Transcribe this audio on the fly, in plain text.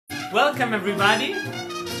Welcome everybody,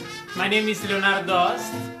 my name is Leonardo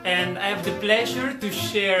and I have the pleasure to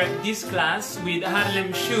share this class with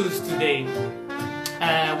Harlem Shoes today.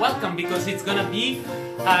 Welcome, because it's gonna be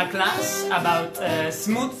a class about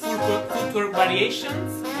smooth footwork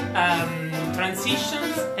variations,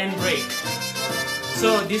 transitions and break.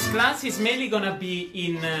 So this class is mainly gonna be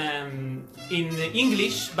in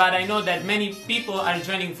English, but I know that many people are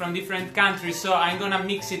joining from different countries, so I'm gonna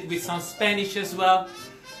mix it with some Spanish as well.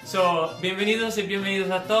 So, bienvenidos y bienvenidos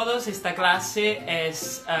a todos. Esta clase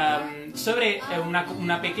es sobre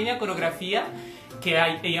una pequeña coreografía que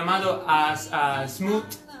he llamado a Smooth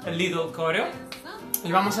Little Choreo.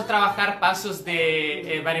 Y vamos a trabajar pasos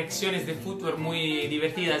de variaciones de footwork muy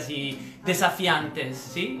divertidas y desafiantes,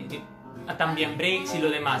 ¿sí? También breaks y lo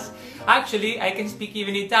demás. Actually, I can speak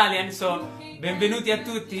even Italian, so benvenuti a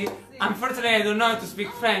tutti. Unfortunately, I don't know how to speak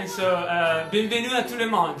French, so benvenuti a tout le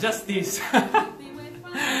monde, just this.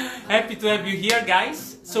 Happy to have you here,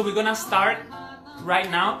 guys. So we're gonna start right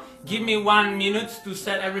now. Give me 1 minute to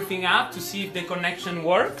set everything up to see if the connection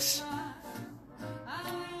works.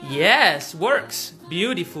 Yes, works.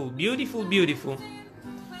 Beautiful, beautiful, beautiful.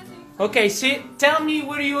 Okay, see, tell me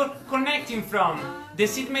where you're connecting from.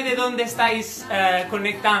 Decidme de dónde estáis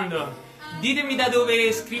conectando. Ditemi da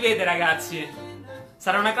dove scrivete, ragazzi.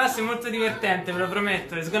 Sarà una classe molto divertente, ve lo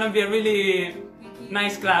prometto. It's gonna be a really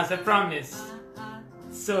nice class, I promise.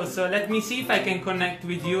 So let me see if I can connect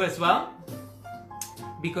with you as well,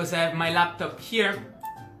 because I have my laptop here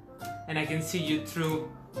and I can see you through.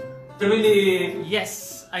 Really,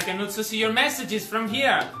 yes, I can also see your messages from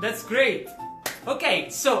here. That's great. Okay,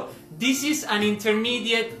 so this is an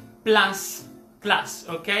intermediate plus class,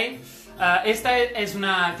 okay? Esta es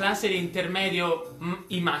una clase de intermedio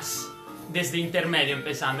y más, desde intermedio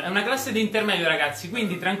empezando. È una clase di intermedio, ragazzi,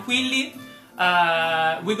 quindi tranquilli.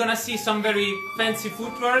 We're gonna see some very fancy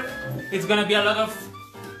footwork. It's gonna be a lot of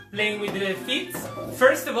playing with the feet.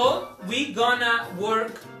 First of all, we're gonna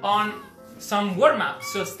work on some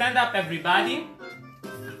warm-ups. So stand up, everybody.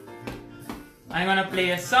 I'm gonna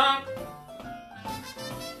play a song.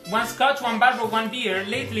 One scotch, one barber, one beer.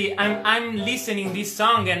 Lately, I'm listening this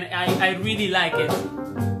song and I really like it.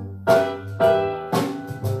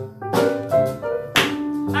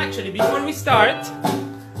 Actually, before we start,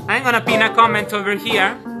 I'm gonna pin a comment over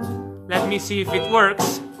here. Let me see if it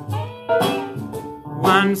works.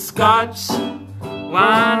 One scotch,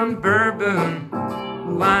 one bourbon,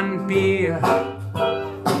 one beer.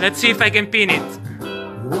 Let's see if I can pin it.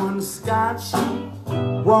 One scotch,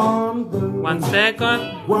 one bourbon, 1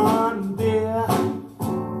 second. one beer.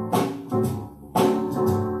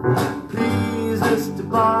 Please, Mr.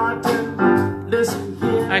 Barton, listen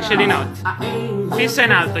here. Actually not. I ain't Fisso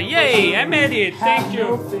in alto. Yay, I made it. Thank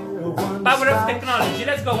you. one Power of scotch, technology.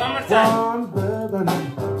 Let's go one more time. one bourbon.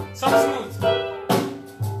 Some smooth.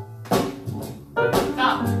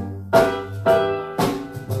 Stop.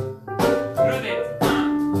 Groove it.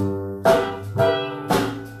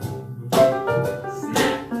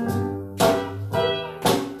 Snap.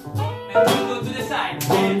 And then go to the side.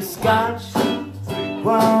 One scotch,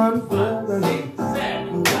 one bourbon,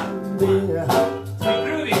 7. one beer.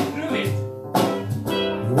 Groove it, groove it.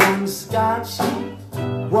 One scotch,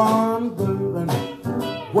 one bourbon,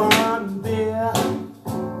 one beer.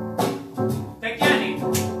 Tagliani.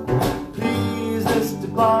 Please, Mr.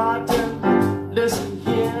 Barton, listen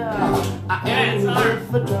here. I ain't here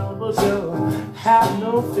for trouble, so have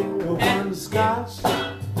no fear. One scotch,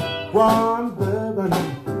 one bourbon,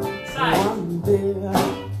 one beer.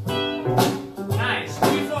 Nice.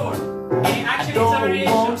 Moving forward. Hey, actually, it's a Don't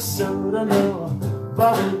variation. want soda, no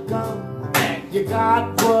bubble gum. You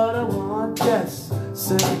got what I want, just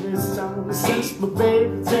sing me some. Since my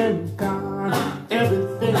baby's in gone,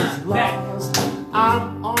 everything's lost.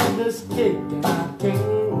 I'm on this kick and I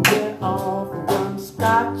can't get off. One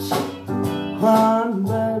scotch, one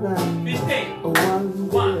bourbon, 15. one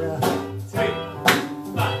 1, beer. 3,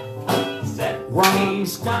 5, 7, One 8,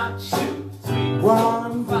 scotch, 1, 2, 3,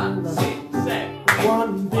 one 5, bourbon, 6, 7, 8,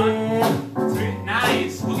 one beer. 3.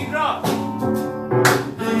 Nice. Boogie drop.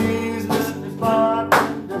 Please, Mr.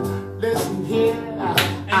 Bartender, listen here.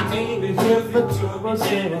 I ain't here for trouble, so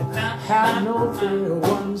have no fear.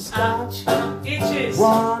 One scotch, Inches.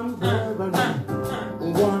 one bourbon,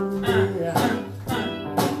 one beer.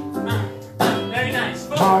 Very nice.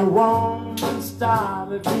 My Forward. woman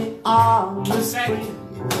started me on the street.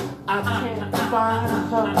 I can't find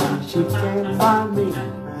her, she can't find me.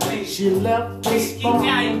 She left this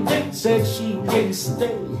morning, said she couldn't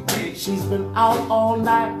stay. She's been out all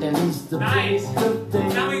night and it's the Nice. best of day.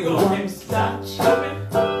 Now we go. One scotch,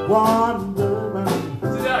 Open. one bourbon,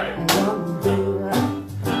 Cesare. one beer.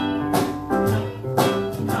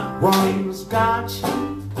 One scotch,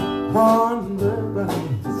 one bourbon,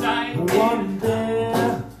 Side, one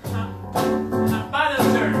beer. Bottle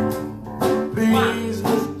turn. Please,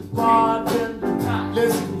 Mr. Bartender,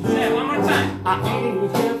 listen Say here. one more time. I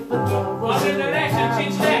ain't here for trouble. Other direction,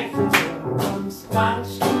 change leg. One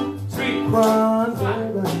scotch, 3, one 5,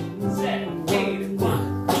 bourbon, 7, 8,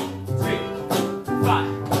 1, 3,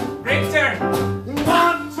 5. Break turn.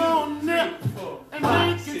 one more nip, 4, and 5,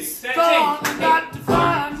 make it 6, 7, strong. 8. I got to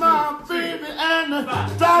find my baby and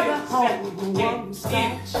Five, drive her six, home. seven, One eight.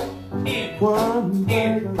 scotch, In, one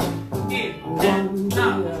in, bourbon, in, one and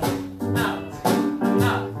out, beer. out,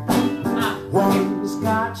 out. One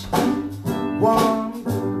scotch, one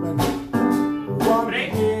bourbon, one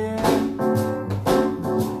Break. beer.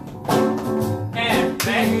 And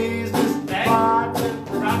back, Please, Mr. back,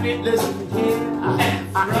 Bartender, drop it. listen here.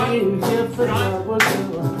 And I ain't here for front, trouble,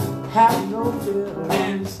 so have no fear.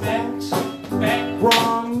 and One scotch, back,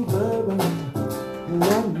 one bourbon,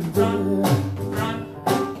 one beer. front.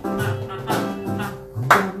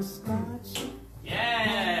 One scotch.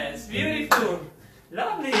 Yes, beautiful,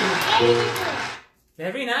 lovely,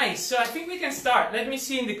 very nice. So I think we can start. Let me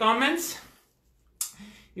see in the comments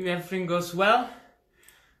if everything goes well.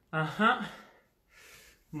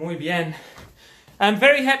 Muy bien. I'm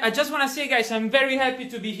very happy. I just want to say, guys, I'm very happy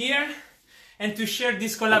to be here and to share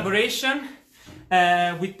this collaboration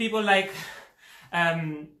with people like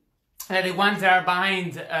the ones that are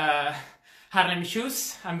behind Harlem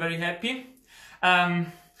Shoes. I'm very happy.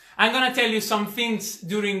 I'm gonna tell you some things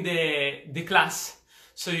during the class,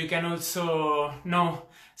 so you can also know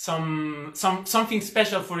something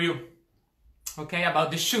special for you. Okay,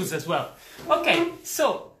 about the shoes as well. Okay,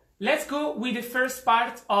 so let's go with the first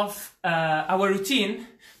part of our routine.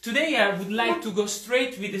 Today I would like to go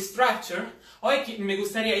straight with the structure. Hoy me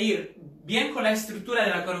gustaría ir bien con la estructura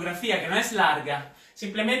de la coreografía, que no es larga.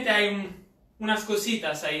 Simplemente hay unas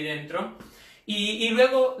cositas ahí dentro. Y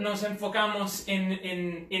luego nos enfocamos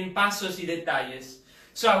en pasos y detalles.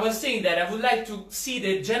 So I was saying that I would like to see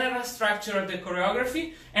the general structure of the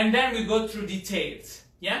choreography, and then we go through details.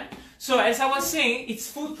 Yeah? So as I was saying, it's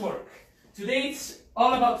footwork. Today it's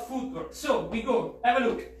all about footwork. So we go, have a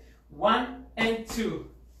look. 1 and 2,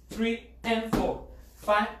 3 and 4,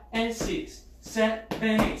 5 and 6,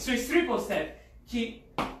 7, 8. So it's triple step.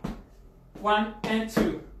 Keep 1 and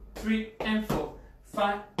 2, 3 and 4,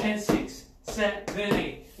 5 and 6, 7,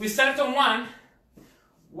 8. We start on 1,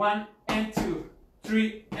 1 and 2,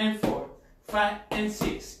 3 and 4, 5 and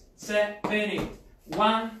 6, 7, 8.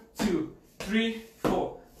 1, 2, 3,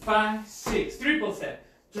 4, 5, 6. Triple step,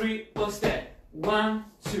 triple step. 1,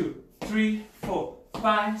 2, 3, 4,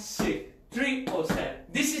 5, 6. Triple step.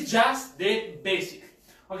 This is just the basic.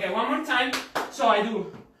 Okay, one more time. So I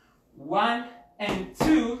do 1 and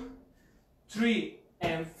 2, 3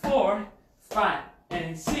 and 4, 5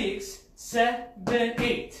 and 6, 7,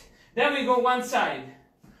 8. Then we go one side.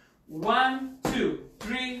 1, 2,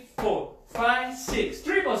 3, 4, 5, 6.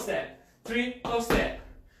 Triple step, triple step.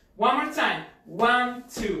 One more time. 1,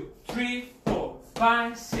 2, 3, 4,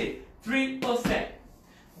 5, 6. Triple step.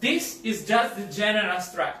 This is just the general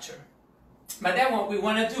structure. But then what we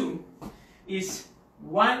want to do is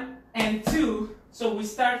 1 and 2. So we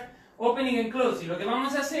start opening and closing. Lo que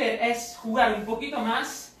vamos a hacer es jugar un poquito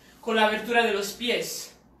más con la abertura de los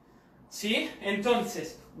pies. ¿Sí?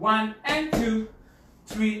 Entonces, 1 and 2,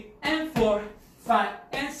 3 and 4, 5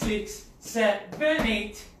 and 6, 7,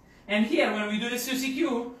 8. And here, when we do the Suzy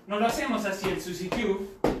Q, no lo hacemos así el Suzy Q,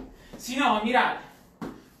 sino, mirad.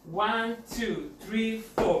 1, 2, 3,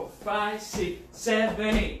 4, 5, 6,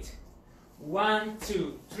 7, 8. 1,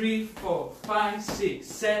 2, 3, 4, 5, 6,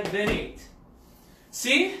 7, 8.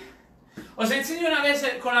 ¿Sí? Os enseño una vez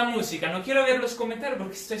con la música. No quiero ver los comentarios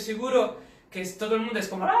porque estoy seguro que todo el mundo es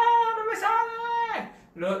como ¡ah, no me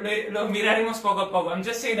sale! Lo miraremos poco a poco. I'm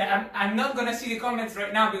just saying that I'm not gonna see the comments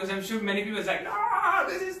right now because I'm sure many people are like, no,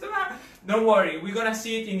 this is too much. Don't worry, we're gonna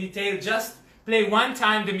see it in detail. Just play one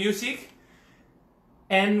time the music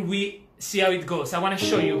and we see how it goes. I want to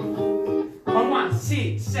show you. On 1,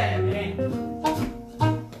 6, 7, 8.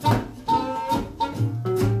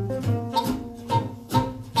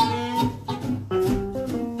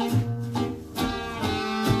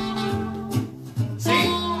 See?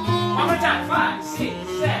 One more time. 5, 6,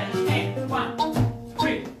 7, 8. 1,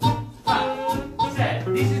 3, 5,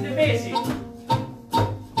 7. This is the basic.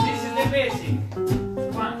 This is the basic.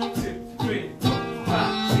 1, 2, 3, 4,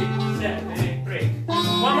 5, 6, 7, 8. Break.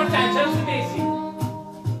 One more time, just the basic.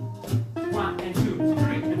 1 and 2,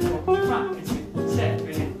 3 and 4, 5 and 6, 7,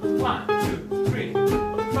 8. 1, 2, 3,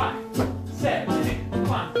 5, 7, 8.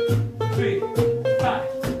 1, 3, 5,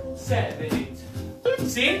 7, 8.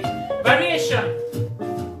 See? Variation.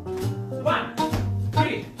 1,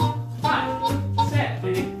 3, 5, 7,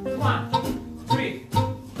 8. 1, 3,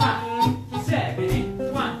 5, 7, 8.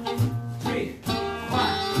 1, 3,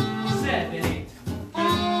 5, 7, 8.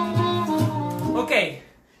 Okay,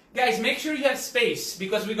 guys, make sure you have space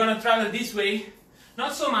because we're gonna travel this way.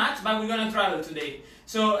 Not so much, but we're gonna travel today.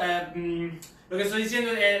 So, lo que estoy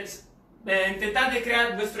diciendo es, intentate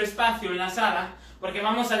crear vuestro espacio en la sala porque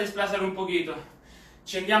vamos a desplazar un poquito.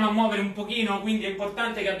 Ci andiamo a muovere un pochino, quindi è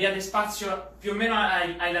importante che abbiate spazio più o meno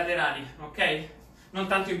ai laterali, ok? Non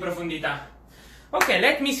tanto in profondità. Ok,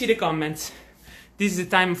 let me see the comments. This is the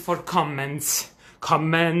time for comments.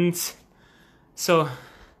 Comments. So,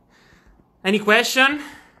 any question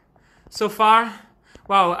so far?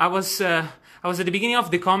 Wow, I was at the beginning of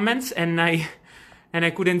the comments and I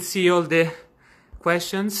couldn't see all the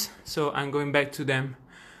questions, so I'm going back to them.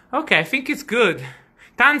 Okay, I think it's good.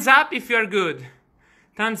 Thumbs up if you're good.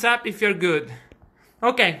 Thumbs up if you're good.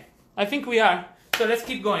 Okay, I think we are. So let's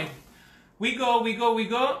keep going. We go.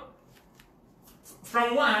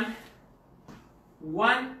 From 1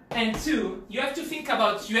 and 2, you have to think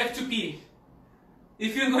about, you have to pee.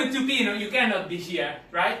 If you're going to pee, no, you cannot be here,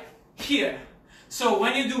 right? Here. So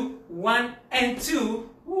when you do 1 and 2,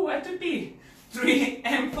 I have to pee. 3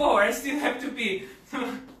 and 4, I still have to pee.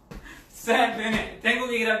 7, tengo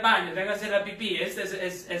que ir al baño, tengo que hacer la pipí, esta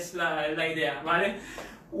es la idea, ¿vale?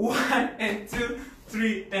 1 and 2,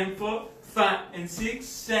 3 and 4, 5 and 6,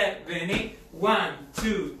 7, 8, 1,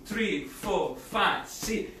 2, 3, 4, 5,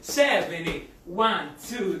 6, 7, 8, 1,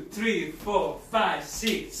 2, 3, 4, 5,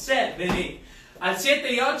 6, 7, 8. Al 7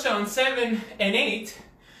 y 8, on 7 and 8,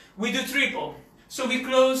 we do triple. So we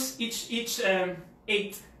close each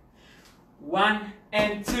 8. 1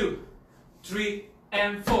 and 2, 3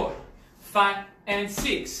 and 4, 5 and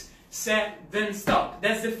 6, 7, stop.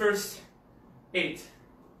 That's the first 8.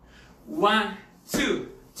 1, 2,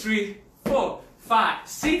 3, 4, 5,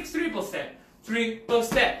 6, triple step. Triple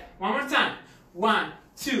step. One more time. 1,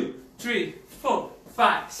 2, 3, 4,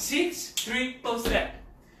 5, 6, triple step.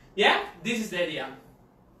 Yeah? This is the idea.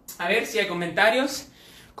 A ver si hay comentarios.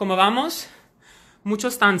 ¿Cómo vamos?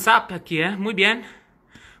 Muchos thumbs up aquí, ¿eh? Muy bien.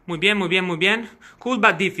 Muy bien. Cool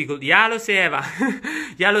but difficult. Ya lo sé, Eva.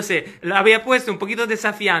 Ya lo sé. Lo había puesto un poquito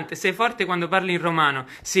desafiante. Sei forte quando parli in romano.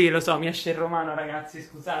 Sì, lo so, mi esce il romano, ragazzi,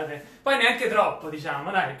 scusate. Poi neanche troppo,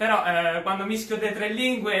 diciamo, dai. Però quando mischio le 3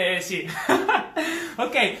 lingue, sì.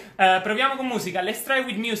 Ok, proviamo con musica. Let's try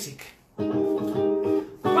with music.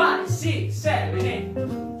 5, 6, 7,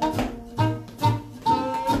 8.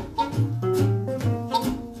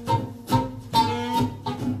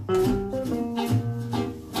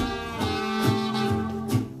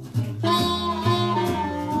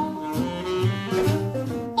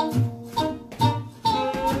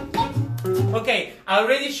 Ok, I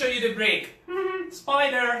already showed you the break.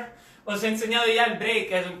 Spoiler. Os he enseñado ya el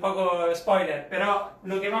break, es un poco spoiler. Pero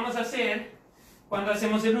lo que vamos a hacer cuando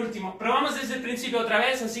hacemos el último, probamos desde el principio otra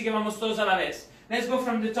vez, así que vamos todos a la vez. Let's go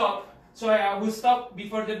from the top. So I will stop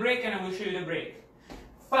before the break and I will show you the break.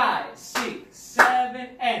 5, 6,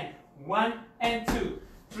 7 and 1 and 2,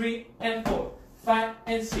 3 and 4, 5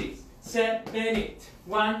 and 6, 7, 8,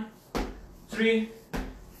 1, 3,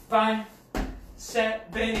 5,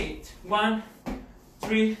 7, 8, 1,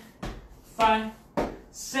 3, 5,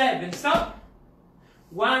 7, stop.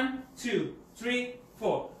 1, 2, 3,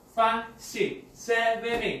 4, 5, 6,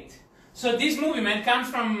 7, 8. So this movement comes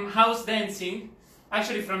from house dancing,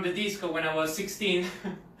 actually from the disco when I was 16.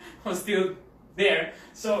 I was still there.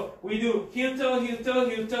 So we do heel toe, heel toe,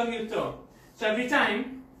 heel toe, heel toe. So every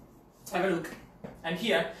time, have a look. And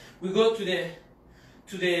here we go to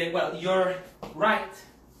the well, your right,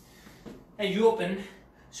 and you open.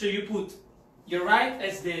 So you put your right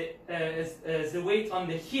as the weight on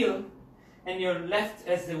the heel, and your left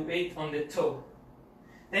as the weight on the toe.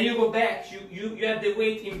 Then you go back. You have the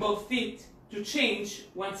weight in both feet to change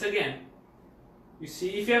once again. You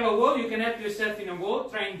see, if you have a wall, you can help yourself in a wall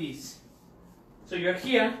trying this. So you're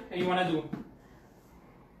here and you want to do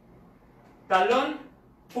talón,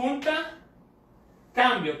 punta,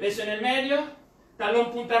 cambio, peso en el medio,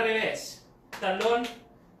 talón, punta al revés, talón,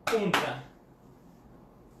 punta,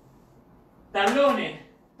 tallone,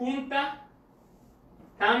 punta,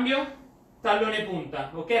 cambio, tallone,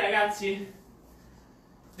 punta. Ok, ragazzi?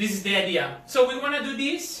 This is the idea. So we want to do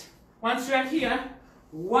this once we are here.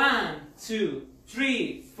 1, 2,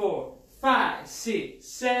 3, 4, 5, 6,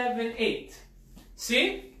 7, 8.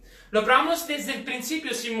 ¿Sí? Lo probamos desde el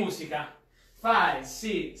principio sin música. 5,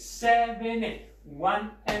 6, 7, 8.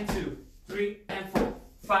 1 and 2, 3 and 4,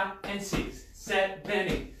 5 and 6, 7,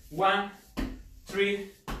 8. 1,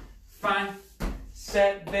 3, 5,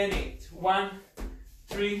 7, 8. 1,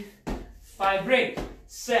 3, 5, break.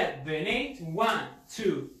 7, 8. 1,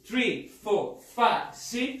 2, 3, 4, 5,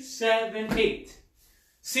 6, 7, 8.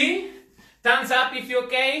 See? Thumbs up if you're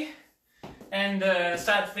okay, and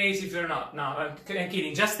sad face if you're not. No, I'm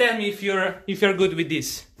kidding. Just tell me if you're good with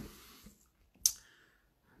this.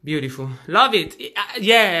 Beautiful. Love it.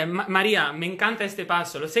 Yeah, María, me encanta este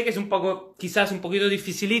paso. Lo sé que es un poco, quizás un poquito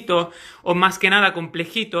dificilito o más que nada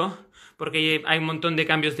complejito, porque hay un montón de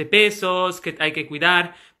cambios de pesos que hay que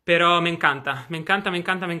cuidar, pero me encanta, me encanta, me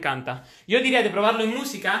encanta, me encanta. Yo diría de probarlo en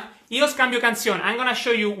música y os cambio canción. I'm gonna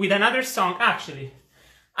show you with another song, actually.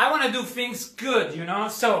 I wanna do things good, you know?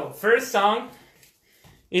 So, first song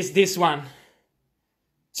is this one.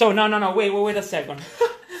 So, no, wait a second.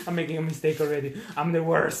 I'm making a mistake already. I'm the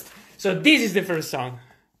worst. So this is the first song.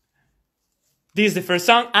 This is the first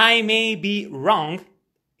song. I may be wrong,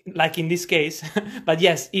 like in this case, but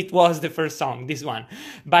yes, it was the first song, this one,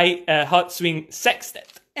 by Hot Swing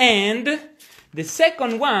Sextet. And the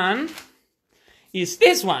second one is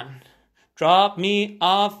this one. Drop me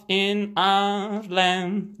off in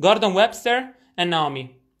Harlem. Gordon Webster and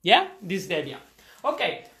Naomi. Yeah? This is the idea.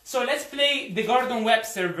 Okay, so let's play the Gordon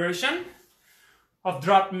Webster version of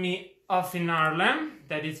Drop Me Off in Harlem.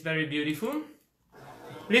 That is very beautiful.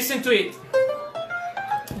 Listen to it.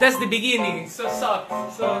 That's the beginning. It's so soft,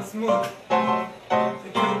 so smooth.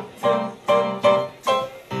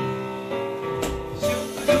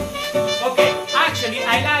 Okay, actually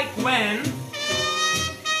I like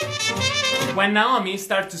when Naomi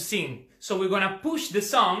starts to sing. So we're gonna push the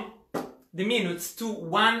song, the minutes, to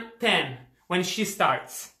 1:10 when she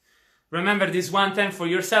starts. Remember this 1:10 for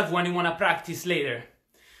yourself when you want to practice later.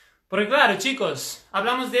 Porque claro, chicos,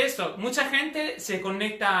 hablamos de esto. Mucha gente se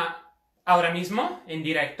conecta ahora mismo, en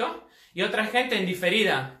directo, y otra gente en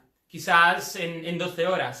diferida, quizás en 12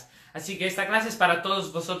 horas. Así que esta clase es para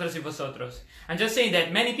todos vosotros y vosotros. I'm just saying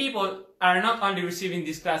that many people are not only receiving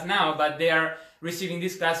this class now, but they are receiving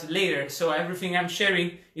this class later. So everything I'm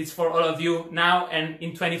sharing is for all of you now and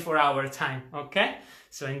in 24-hour time, okay?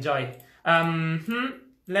 So enjoy.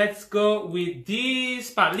 Let's go with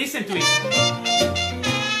this part. Listen to it.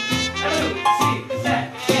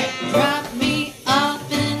 Drop me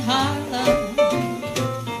off in Harlem,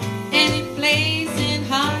 any place in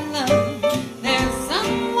Harlem. There's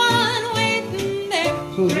someone waiting there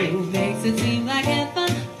who makes it seem like heaven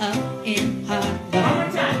up in Harlem. One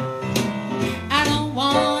more time. I don't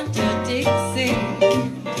want your Dixie.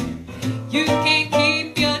 You can't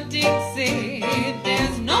keep your Dixie.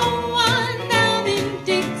 There's no one down in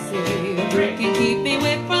Dixie who can keep me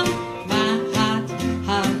away from my hot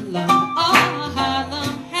Harlem. Oh,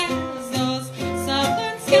 Harlem has those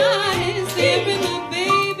southern skies. There in the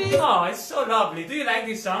baby. Oh, it's so lovely. Do you like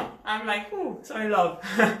this song? I'm like, so in love.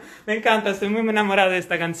 Me encanta, estoy muy enamorado de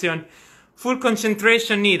esta canción. Full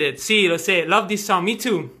concentration needed. Sí, lo sé. Love this song. Me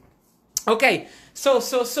too. Okay, so.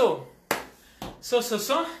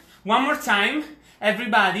 One more time,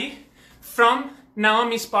 everybody, from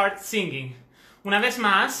Naomi's part singing. Una vez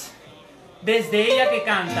más, desde ella que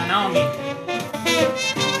canta, Naomi.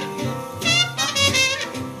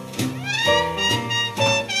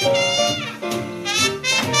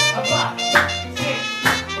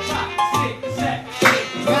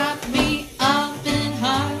 Drop me off in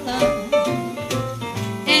Harlem,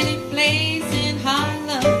 any place in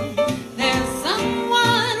Harlem. There's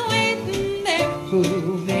someone waiting there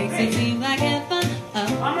who makes it seem like heaven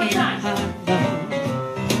up in Harlem.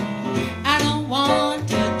 I don't want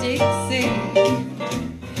your Dixie.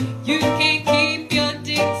 You can't keep your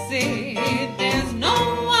Dixie. There's no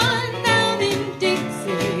one down in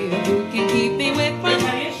Dixie who can keep me away from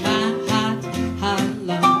my hot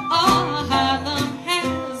Harlem. Oh, Harlem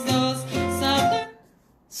has those southern.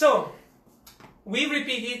 So, we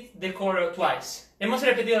repeated the choreo twice. Hemos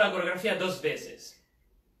repetido la coreografía 2 veces.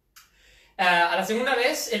 A la segunda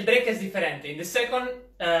vez, el break es diferente. In the second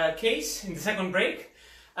case, in the second break,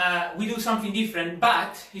 we do something different,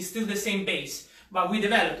 but it's still the same bass. But we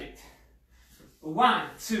develop it. 1,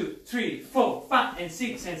 2, 3, 4, 5, and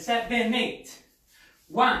 6, and 7, 8.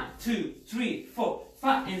 1, 2, 3, 4,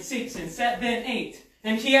 5, and 6, and 7, 8.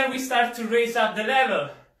 And here we start to raise up the level.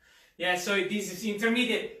 Yeah, so this is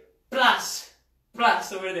intermediate plus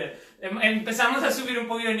over there. Empezamos a subir un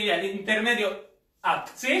poquito el nivel, intermedio up,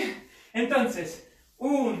 ¿sí? Entonces,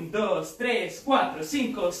 1, 2, 3, 4,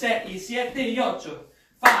 5, 6, 7 y 8.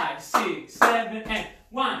 5, 6, 7, and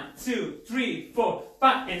 1, 2, 3, 4,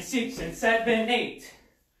 5, and 6, and 7, 8.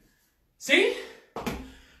 See?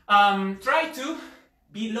 Try to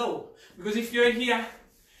be low, because if you're here,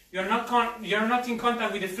 you're not in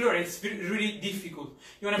contact with the floor. It's really difficult.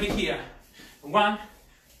 You want to be here. 1,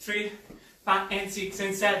 3, 5 and 6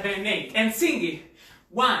 and 7, 8. And sing it.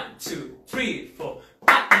 1, 2, 3, 4,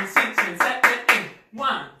 5 and 6 and 7, 8.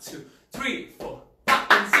 1, 2, 3, 4, 5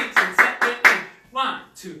 and 6 and 7, 8. 1,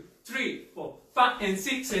 2, 3, 4, 5 and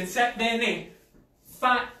 6 and 7, 8.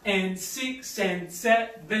 5 and 6 and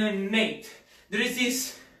 7, 8. There is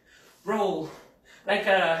this roll like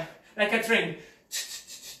a train.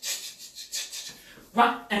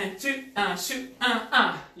 1 and 2, shoot,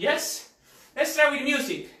 yes? Let's try with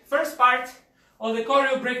music. First part of the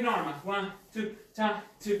choreo break normal. 1, 2, ta,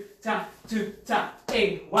 2, ta, 2, ta.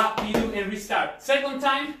 Hey, what we do and restart. Second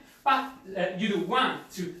time, you do 1,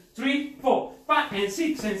 2, 3, 4, 5 and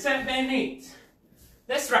 6 and 7, 8.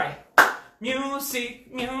 Let's try.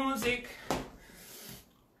 Music, music.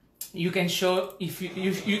 You can show if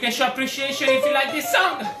you can show appreciation if you like this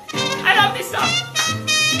song. I love this song.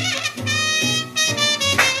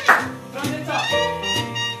 From the top.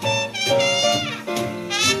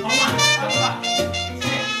 On 1, 5,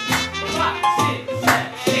 6, 7,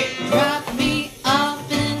 8. Drop me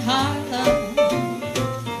off in Harlem,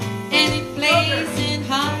 any place in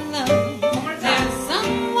Harlem. One more time. There's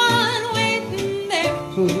someone waiting there.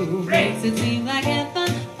 Break. It seems like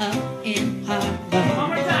heaven up in Harlem. One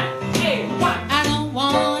more time. Hey, 1. I don't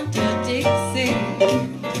want your Dixie.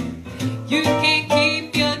 You can't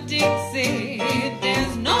keep your Dixie.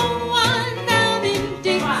 There's no one down in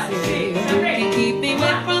Dixie 5, 6, who 7, 8. can keep me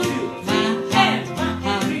away 1, from 2, my 10,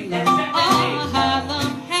 Harlem. 1, 2, 3, 4, 5, Oh,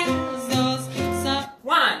 Harlem has those some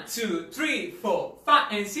 1, 2, 3, 4,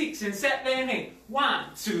 5 and 6 and 7, 8. 1,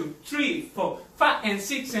 2, 3, 4, 5 and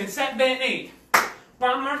 6 and 7, 8.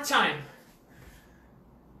 One more time.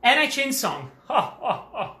 And I change song.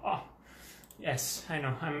 Yes, I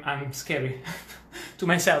know, I'm scary. To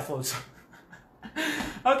myself also.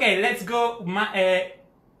 Okay, let's go.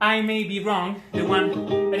 I may be wrong. The one at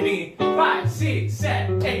the beginning. 5, 6,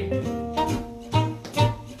 7, 8.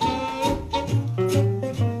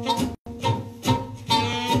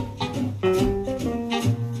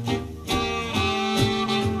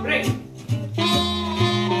 Break.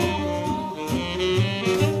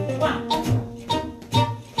 1.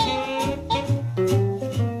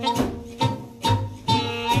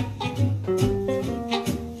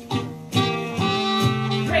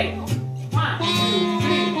 Break. 1, 2,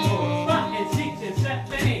 3, 4, 5 and 6 and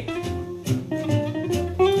 7, 8.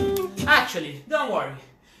 Actually, don't worry,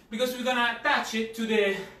 because we're gonna attach it to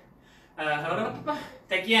the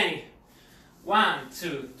tacchiani. 1,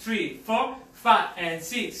 2, 3, 4, 5 and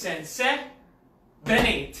 6 and 7,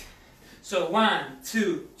 8. So 1,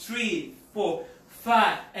 2, 3, 4,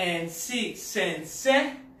 5 and 6 and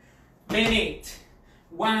 7, 8.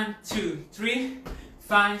 1, 2, 3,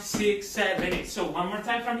 5, 6, 7, 8. So one more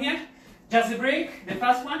time from here. Just the break, the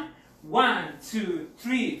fast one. 1, 2,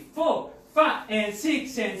 3, 4, 5 and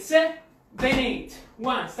 6 and 7, 8.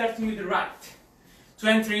 1, starting with the right. To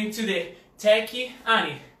enter into the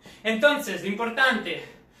tacchiani. Entonces, lo importante,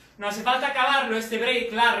 no hace falta acabarlo este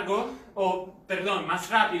break largo, o perdón, más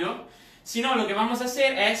rápido, sino lo que vamos a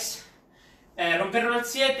hacer es romperlo al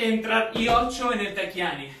 7 y entrar y 8 en el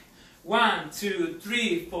tacchiani. 1, 2,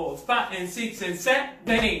 3, 4, 5 and 6 and 7,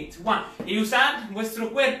 8. 1. Y usad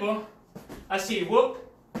vuestro cuerpo así, whoop,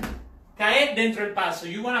 caed dentro el paso.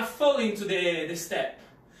 You wanna fall into the step.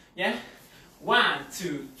 Yeah? 1,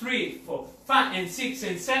 2, 3, 4, 5 and 6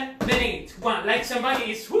 and 7, 8. 1. Like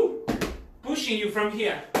somebody is pushing you from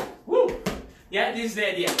here. Woo. Yeah, this is the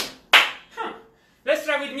idea. Let's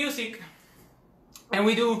try with music. And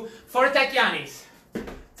we do 4 tacchianis.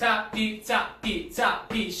 Tappi, tappi,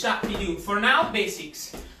 tappi, shapidu. For now,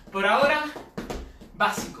 basics. Por ahora,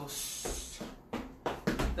 básicos.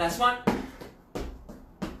 Last one.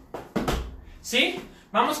 ¿Sí?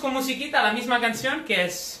 Vamos con musiquita, la misma canción que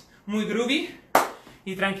es muy groovy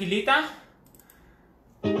y tranquilita.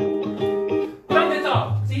 From the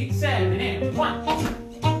top, 6, 7, 8, 1.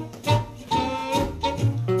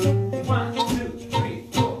 1, 2, 3,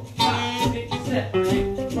 4, 5, 6, 7,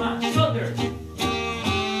 8, 1. Shoulders.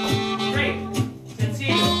 Break.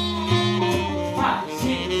 Sencillo. 5,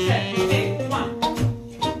 6, 7, 8, 1.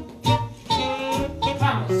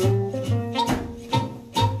 Vamos.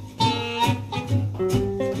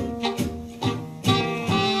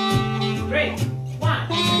 Break. 1,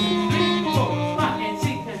 2, 3, 4, 5 and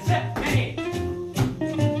 6 and 7, 8.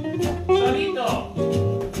 Solito.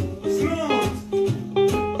 Smooth.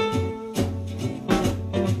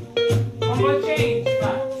 Combo change.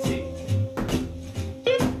 5, 6.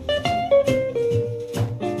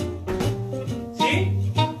 ¿Sí?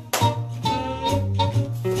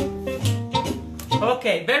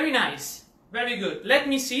 Okay, very nice. Very good. Let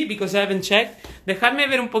me see, because I haven't checked. Dejadme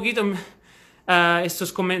ver un poquito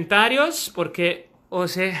estos comentarios porque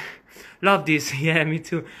love this. Yeah, me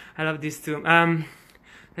too. I love this too.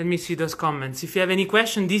 Let me see those comments. If you have any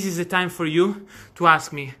question, this is the time for you to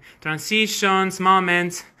ask me. Transitions,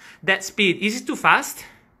 moments, that speed. Is it too fast?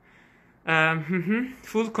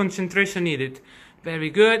 Full concentration needed. Very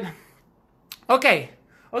good. Okay.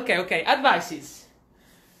 Advices.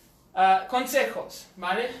 Consejos,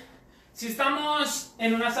 ¿vale? Si estamos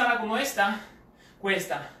en una sala como esta,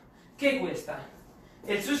 cuesta. ¿Qué cuesta?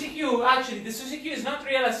 El Suzy Q, actually, the Suzy Q is not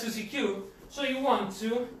real as Suzy Q, so you want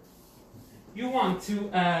to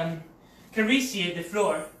cariciate the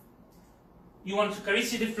floor. You want to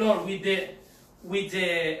cariciate the floor with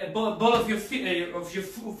the ball of your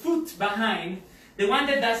foot behind. The one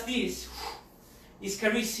that does this is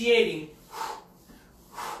cariciating,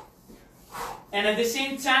 and at the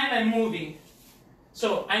same time I'm moving.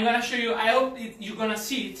 So I'm gonna show you. I hope you're gonna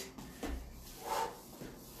see it.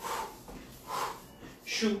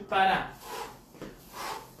 Chupará.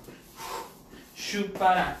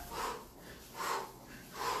 Chupará.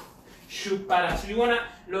 Chupará. So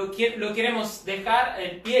lo queremos dejar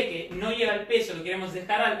el pie que no llega al peso, lo queremos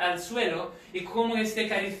dejar al suelo y como que esté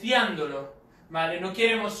acariciándolo, ¿vale? No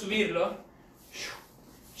queremos subirlo.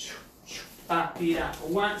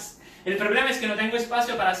 El problema es que no tengo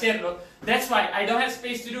espacio para hacerlo. That's why I don't have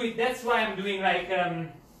space to do it. That's why I'm doing like a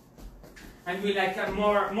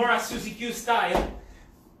more a Suzy Q style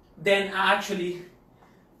than actually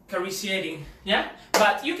cariciating. Yeah,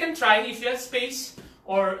 but you can try if you have space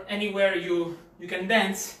or anywhere you can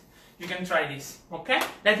dance. You can try this. Okay.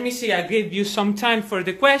 Let me see. I gave you some time for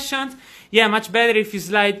the questions. Yeah, much better if you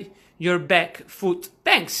slide your back foot.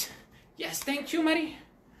 Thanks. Yes, thank you, Maria.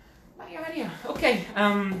 Maria. Okay.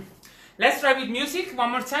 Let's try with music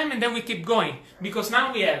one more time and then we keep going. Because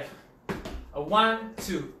now we have a 1,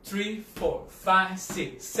 2, 3, 4, 5,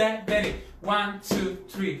 6, 7, 8. 1, 2,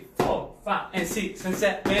 3, 4, 5, and 6, and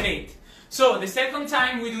 7, 8. So the second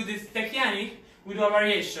time we do this Tacchiani, we do a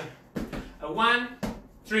variation. A 1,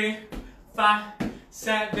 3, 5,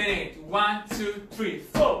 7, 8. 1, 2, 3,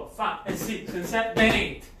 4, 5, and 6, and 7,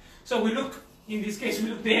 8. So we look, in this case, we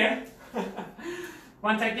look there.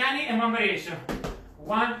 One Tacchiani and one variation.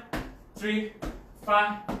 1, 3,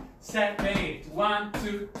 5, 7, 8. 1,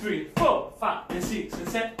 2, 3, 4, 5, and 6, and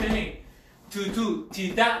 7, 8. 2, 2,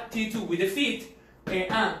 T-da, T2 with the feet.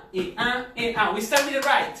 E1, E1, E1. We start with the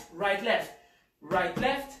right. Right, left. Right,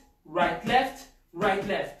 left. Right, left. Right,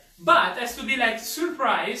 left. But has to be like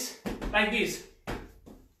surprise, like this.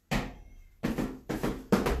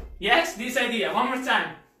 Yes, this idea. One more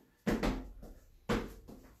time.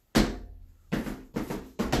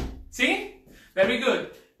 See? Very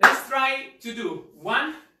good. Let's try to do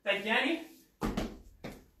one Tacchiani,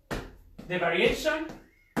 the variation,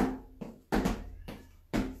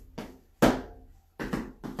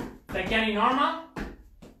 Tacchiani normal,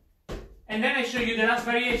 and then I show you the last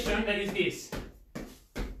variation that is this.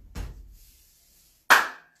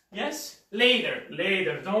 Yes?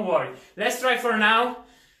 Later, don't worry. Let's try for now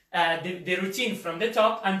the routine from the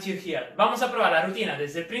top until here. Vamos a probar la rutina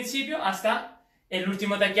desde el principio hasta el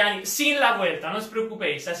último Tacchiani sin la vuelta, no os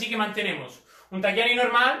preocupéis. Así que mantenemos un Tacchiani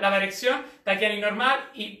normal, la variación, Tacchiani normal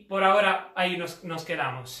y por ahora ahí nos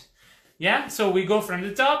quedamos. Yeah? So we go from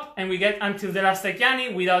the top and we get until the last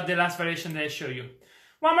Tacchiani without the last variation that I show you.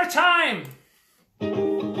 One more time!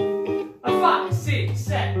 5, 6,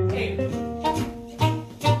 7, 8.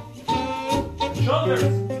 Shoulders.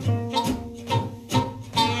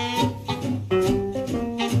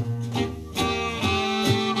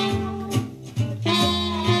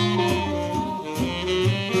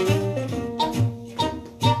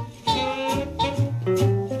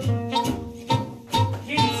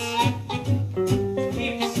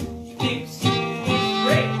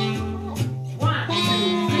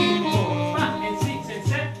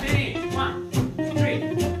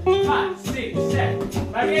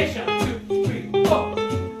 Variation, 2, 3, 4,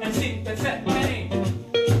 and 6, and 7, and 8.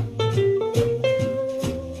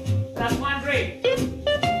 That's one break.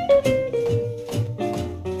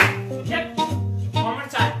 Yep. One more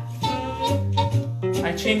time.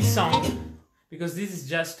 I changed song because this is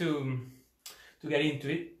just to get into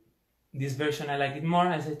it. This version I like it more,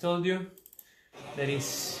 as I told you. That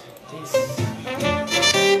is this.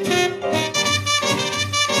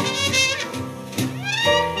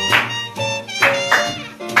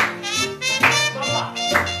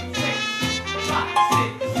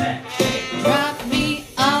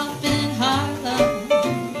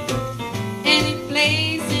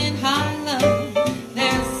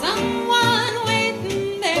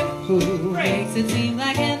 It seems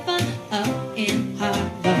like heaven up in Harlem.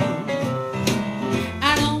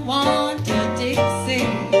 I don't want to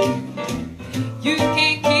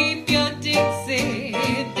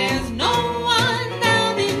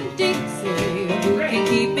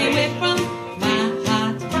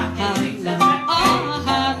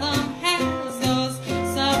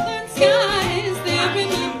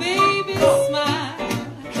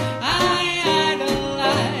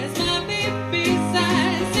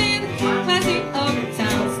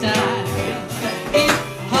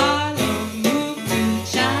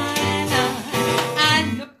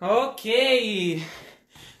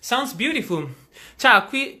Sounds beautiful. Ciao,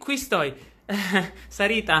 qui estoy.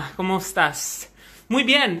 Sarita, ¿cómo estás? Muy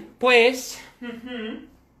bien, pues.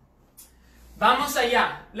 Vamos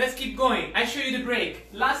allá. Let's keep going. I show you the break.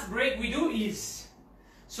 Last break we do is,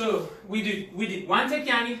 so we did one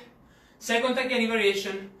tacchiani, second tacchiani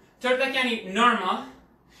variation, third tacchiani normal,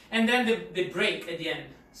 and then the break at the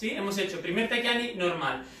end. ¿Sí? Hemos hecho primer tacchiani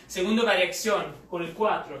normal, segundo variación con el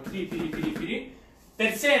 4,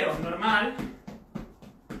 tercero normal,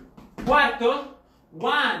 cuarto,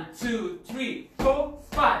 1, 2, 3, 4,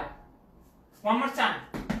 5. One more time.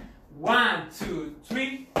 1, 2,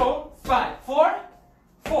 3, 4, 5. 4,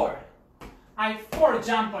 4. I 4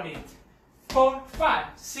 jump on it. 4, 5,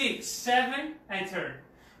 6, 7, I turn.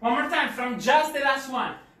 One more time from just the last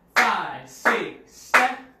one. 5, 6,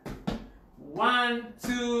 7. 1,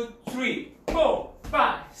 2, 3, 4,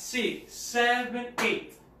 5, 6, 7,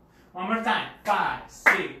 8. One more time. 5,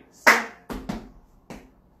 6, 7.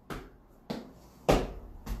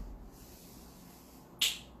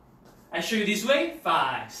 I show you this way.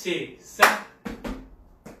 5, 6, 7.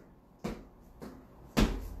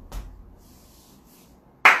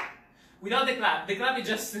 Without the clap. The clap is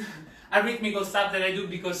just a rhythmical stuff that I do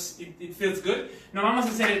because it feels good. No vamos a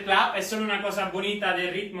hacer el clap, es solo una cosa bonita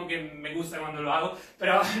de ritmo que me gusta cuando lo hago,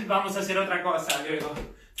 pero vamos a hacer otra cosa luego.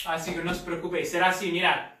 Así que no os preocupéis, será así,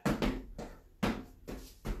 mirad.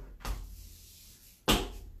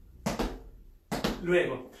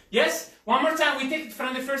 Luego. Yes? One more time, we take it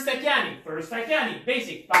from the first tacchiani. First tacchiani,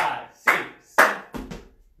 basic. 5, 6, 7.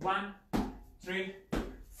 1, 3,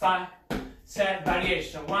 5, 7.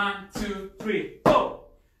 Variation. 1, 2, 3, 4.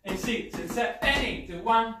 And 6, and 7, and 8.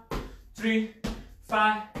 1, 3,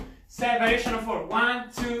 5, 7. Variation of 4.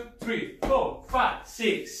 1, 2, 3, 4, 5,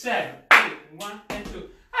 6, 7, 8. 1 and 2.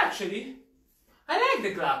 Actually, I like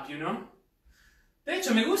the clap, you know. De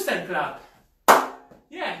hecho, me gusta el clap.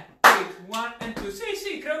 Yeah. 1 and 2.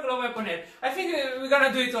 Sí, creo que lo voy a poner. I think we're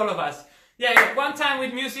gonna do it all of us. Yeah, one time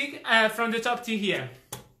with music from the top to here.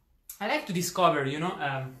 I like to discover, you know,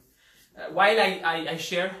 while I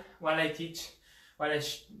share, while I teach, while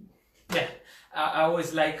I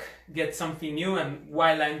always like get something new, and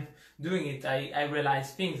while I'm doing it, I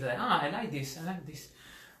realize things like, I like this,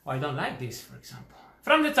 or I don't like this, for example.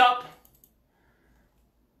 From the top.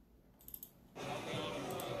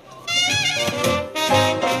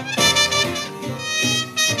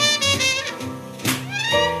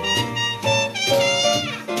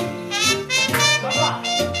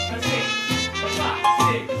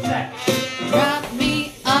 Drop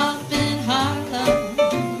me off in Harlem,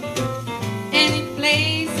 any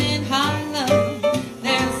place in Harlem.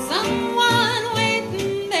 There's someone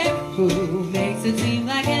waiting there who makes it seem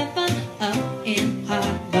like heaven up in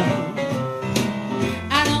Harlem.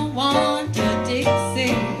 I don't want your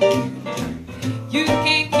Dixie. You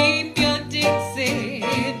can't keep your Dixie.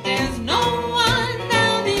 There's no one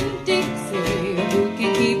down in Dixie who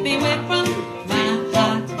can keep me away from my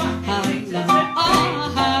hot Harlem.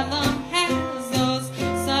 Oh, Harlem has those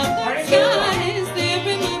southern skies. There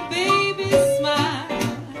in my baby's smile.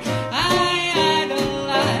 I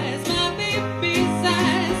idolize my baby's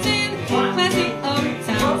eyes in classy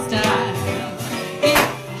uptown style. If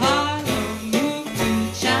Harlem moved to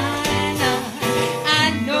China, I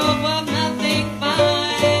know of nothing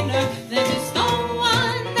finer than there's no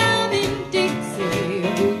one down in Dixie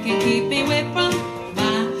who can keep me away from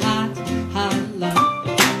my hot Harlem.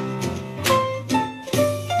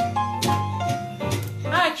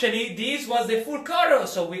 Actually, this was the full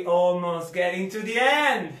chorus, so we almost getting to the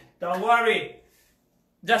end. Don't worry.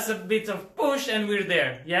 Just a bit of push and we're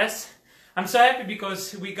there, yes? I'm so happy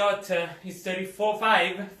because we got, it's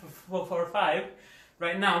 34:05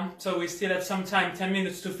 right now, so we still have some time, 10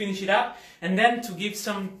 minutes to finish it up, and then to give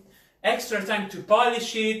some extra time to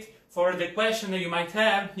polish it for the question that you might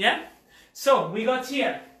have, yeah? So, we got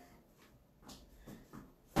here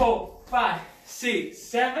 4, 5, 6,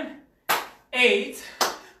 7, 8.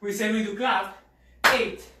 We say we do clap.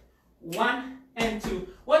 8, 1 and 2.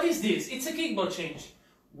 What is this? It's a kickball change.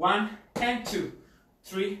 1 and 2,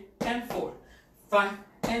 3 and 4, 5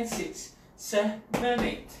 and 6, 7,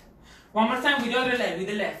 8. One more time with the other leg, with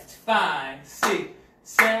the left. 5, 6,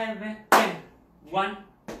 7, and 1,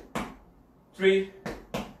 3,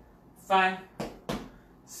 5,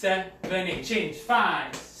 7, 8. Change.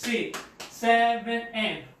 5, 6, 7,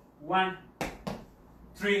 and 1,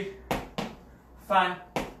 3, 5,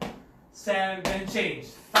 7, change.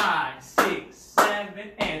 5, 6,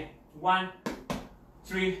 7, and 1,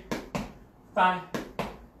 3, 5,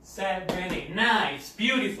 7, 8. Nice,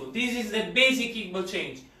 beautiful. This is the basic kickball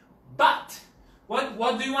change. But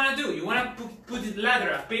what do you want to do? You want to put it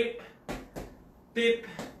lateral. Pip, pip,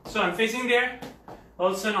 So I'm facing there,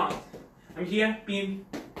 also not. I'm here, pim,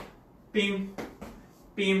 pim,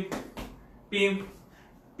 pim, pim,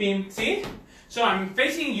 pim, see? So I'm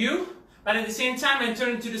facing you, but at the same time I'm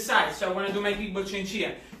turning to the side, so I want to do my kickball change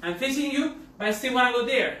here. I'm facing you, but I still want to go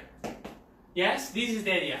there. Yes, this is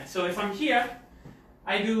the idea. So if I'm here,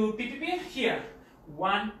 I do PPP here.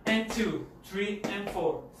 1 and 2, 3 and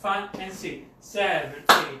 4, 5 and 6, 7,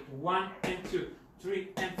 8, 1 and 2, 3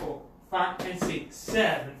 and 4, 5 and 6,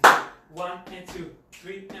 7, 8, 1 and 2,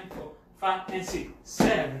 3 and 4, 5 and 6,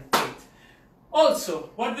 7, 8. Also,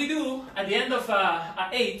 what we do at the end of a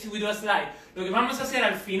 8, we do a slide. Lo que vamos a hacer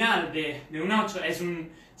al final de un 8 es un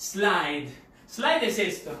slide. Slide es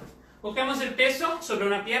esto. Cogemos el peso sobre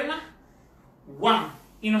una pierna, 1,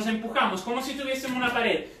 y nos empujamos como si tuviésemos una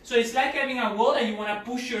pared. So it's like having a wall and you want to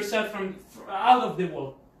push yourself from out of the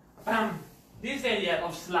wall. Bam. This is the idea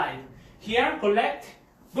of slide. Here, collect,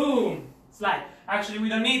 boom, slide. Actually, we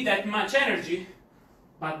don't need that much energy,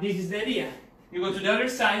 but this is the idea. You go to the other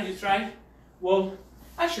side, you try, well,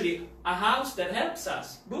 actually, a house that helps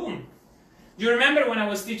us. Boom. Do you remember when I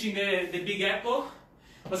was teaching the Big Apple?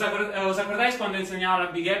 ¿Os acordáis cuando enseñaba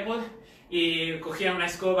la Big Apple? Y cogía una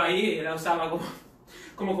escoba ahí y la usaba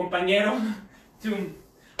como compañero.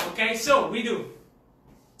 Okay, so we do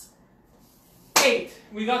 8.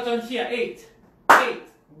 We got on here 8. 8.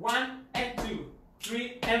 1 and 2,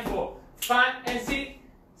 3 and 4, 5 and 6,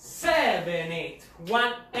 7, 8.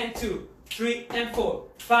 1 and 2, 3 and 4,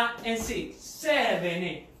 5 and 6, 7,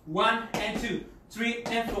 8. 1 and 2, 3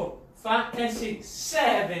 and 4, 5 and 6,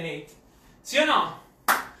 7, 8. ¿Sí o no?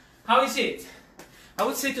 How is it? I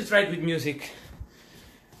would say to try it with music.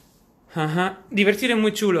 Divertir es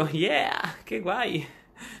muy chulo. Yeah, qué guay.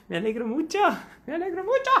 Me alegro mucho. Me alegro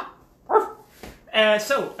mucho.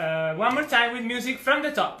 So, one more time with music from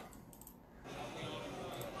the top.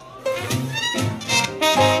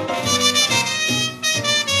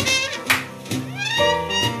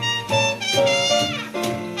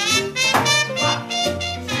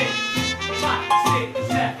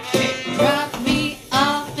 Drop me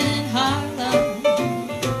off in Harlem,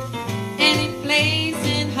 any place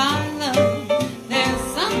in Harlem. There's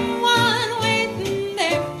someone waiting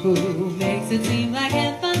there who makes it seem like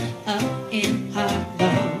heaven up in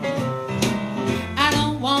Harlem. I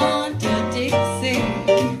don't want your Dixie.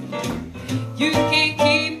 You can't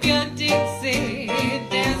keep your Dixie.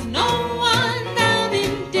 There's no one down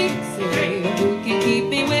in Dixie who can keep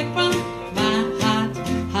me away from my hot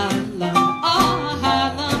Harlem. Oh,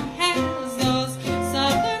 Harlem has those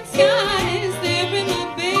southern skies. There in my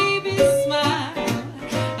baby's smile.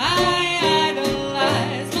 I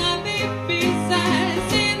idolize my baby's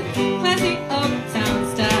eyes in classy uptown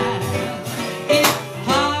style. If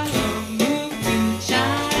Harlem moved to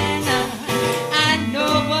China, I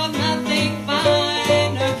know of nothing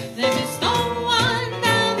finer than just no one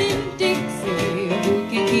down in Dixie who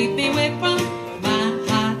can keep me away from my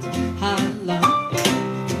hot Harlem.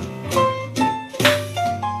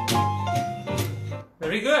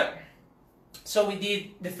 Very good. So we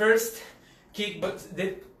did the first kick, but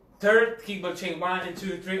the third kickball chain. 1 and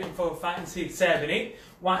 2, 3 and 4, 5 and 6, 7, 8.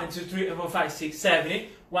 1 and 2, 3 and 4, 5, 6, 7, 8.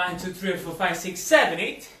 1 and 2, 3 and 4, 5, 6, 7,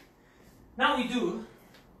 8. Now we do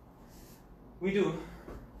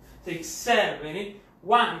 6, 7, 8.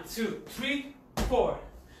 1, 2, 3, 4.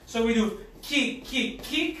 So we do kick, kick,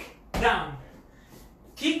 kick, down.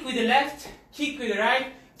 Kick with the left, kick with the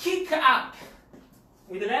right, kick up.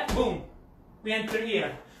 With the left, boom. We enter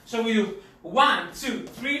here. So we do 1, 2,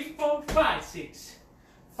 3, 4, 5, 6.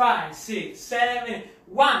 5, 6, 7,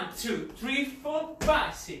 1, 2, 3, 4,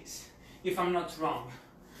 5, 6. If I'm not wrong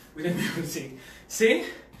with the music. See?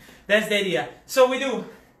 That's the idea. So we do,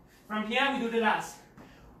 from here we do the last.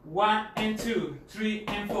 1 and 2, 3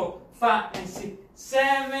 and 4, 5 and 6,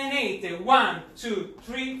 7, 8. 1, 2,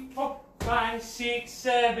 3, 4, 5, 6,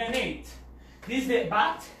 7, 8. This is the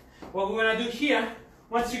but. What we're gonna do here,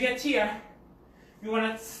 once you get here, you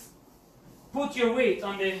wanna put your weight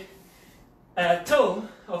on the toe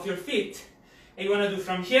of your feet, and you wanna do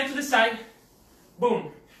from here to the side,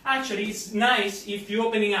 boom. Actually, it's nice if you're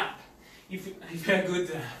opening up. If you have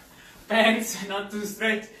good pants, not too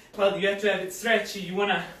stretched. Well, you have to have it stretchy. You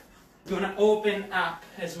wanna open up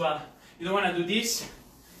as well. You don't wanna do this,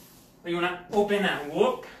 but you wanna open up.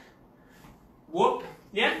 Whoop, whoop.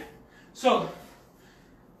 Yeah. So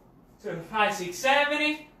 5, 6, 7,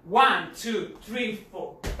 8. 1, 2, 3,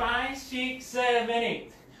 4, 5, 6, 7,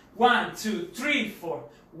 8. 1, 2, 3, 4.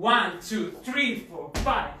 1, 2, 3, 4,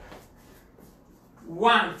 5.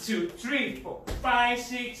 1, 2, 3, 4, 5,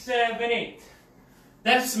 6, 7, 8.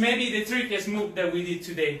 That's maybe the trickiest move that we did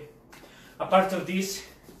today. A part of this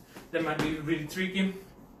that might be really tricky.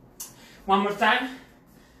 One more time.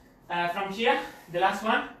 From here, the last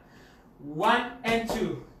one. 1 and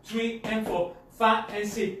 2, 3 and 4, 5 and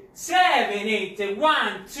 6, 7, 8.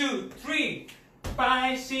 1, 2, 3,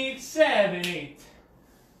 5, 6, 7, 8.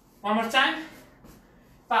 One more time.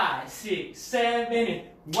 5, 6, 7, 8.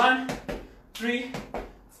 1, 3,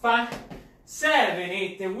 5, 7,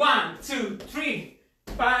 8. 1, 2, 3,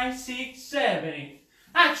 5, 6, 7, 8.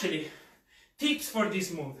 Actually, tips for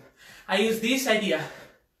this move. I use this idea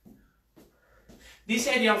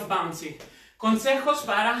of bouncing. Consejos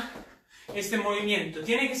para este movimiento.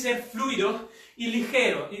 Tiene que ser fluido y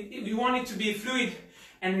ligero. You want it to be fluid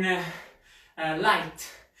and light.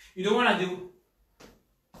 You don't want to do,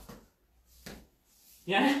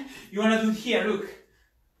 yeah? You want to do it here, look.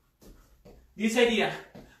 This idea.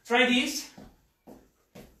 Try this.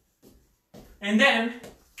 And then,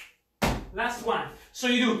 last one. So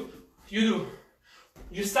you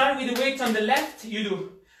start with the weight on the left, you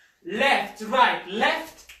do left, right,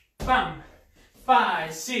 left, bam.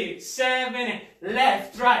 5, 6, 7, 8.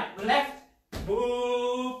 Left, right, left,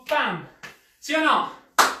 boom, bam. ¿Sí o no?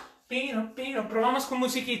 Pino, probamos con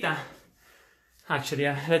musiquita. Actually,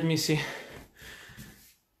 let me see.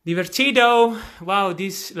 Divertido. Wow,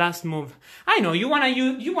 this last move. I know, you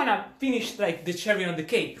wanna finish like the cherry on the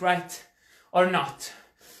cake, right? Or not?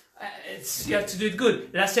 You have to do it good.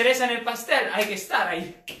 La cereza en el pastel, hay que estar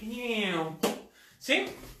ahí. ¿Sí?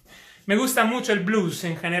 Me gusta mucho el blues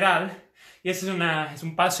en general. Y ese es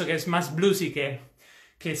un paso que es más bluesy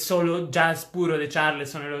que solo jazz puro de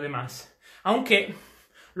Charleston y lo demás. Aunque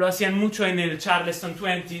lo hacían mucho en el Charleston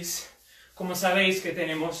 20s. Como sabéis que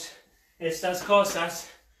tenemos estas cosas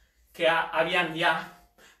que habían ya.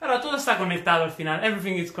 Pero todo está conectado al final.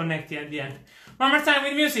 Everything is connected at the end. One more time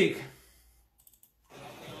with music.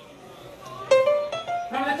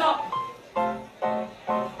 From the top.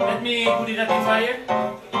 Let me put it up in fire.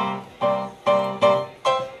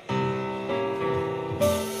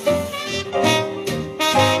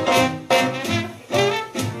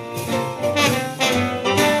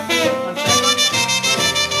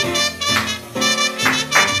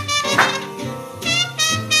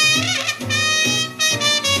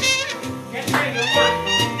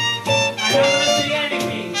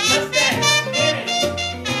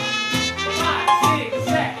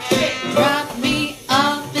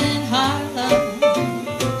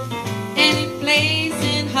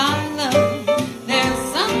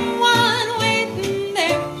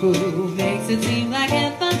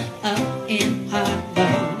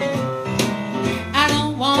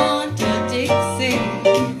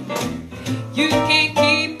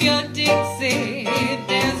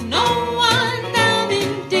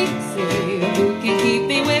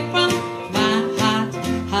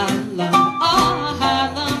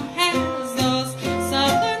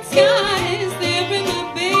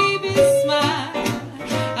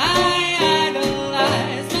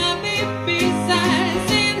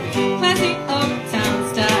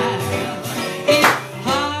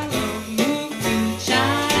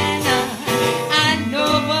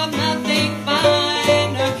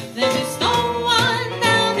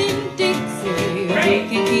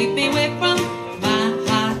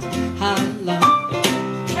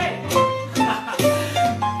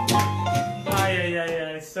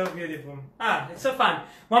 It's so fun.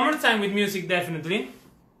 One more time with music, definitely.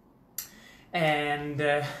 And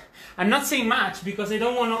I'm not saying much because I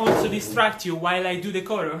don't want to also distract you while I do the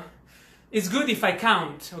choreo. It's good if I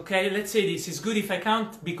count, okay? Let's say this. It's good if I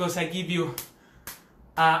count because I give you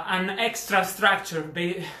an extra structure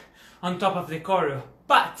on top of the choreo.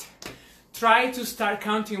 But try to start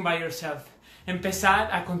counting by yourself. Empezad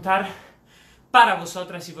a contar para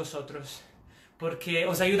vosotras y vosotros. Porque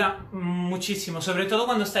os ayuda muchísimo, sobre todo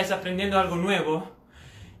cuando estáis aprendiendo algo nuevo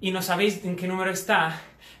y no sabéis en qué número está.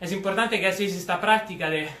 Es importante que hacéis esta práctica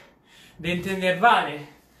de entender, vale,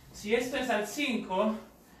 si esto es al 5,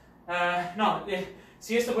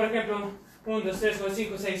 si esto por ejemplo, 1, 2, 3, 4,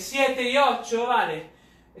 5, 6, 7 y 8, vale,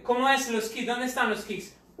 ¿cómo es los kicks? ¿Dónde están los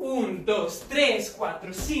kicks? 1, 2, 3,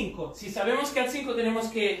 4, 5. Si sabemos que al 5 tenemos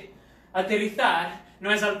que aterrizar,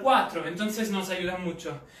 no es al 4, entonces nos ayuda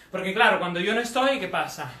mucho. Porque claro, cuando yo no estoy, ¿qué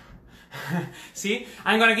pasa? ¿Sí?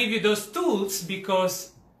 I'm gonna give you those tools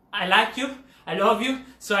because I like you, I love you,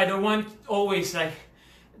 so I don't want always like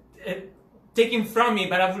taking from me,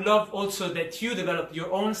 but I would love also that you develop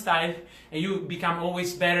your own style and you become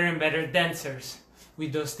always better and better dancers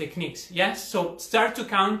with those techniques. Yes? So start to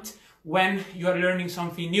count when you are learning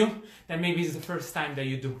something new that maybe is the first time that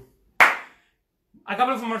you do. A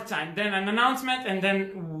couple of more time, then an announcement, and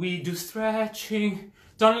then we do stretching.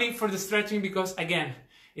 Don't leave for the stretching because, again,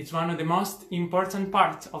 it's one of the most important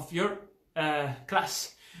parts of your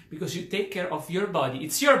class. because you take care of your body.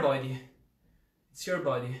 It's your body. It's your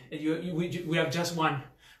body. We have just one.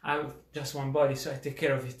 I have just one body, so I take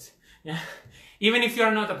care of it. Yeah. Even if you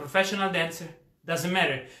are not a professional dancer, doesn't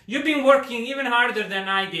matter. You've been working even harder than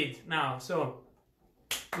I did now, so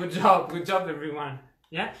good job, everyone.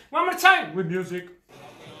 Yeah. One more time with music.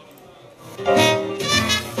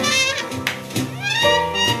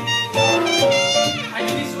 I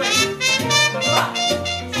do this way.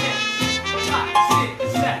 5,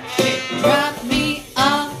 6, 7, 8. Drop me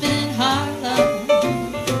off in Harlem,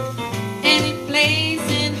 any place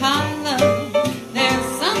in Harlem. There's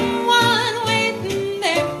someone waiting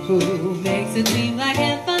there who makes it seem like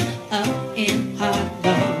heaven up in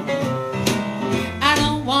Harlem. I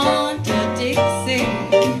don't want a Dixie.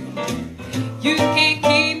 You can't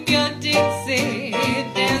keep your Dixie.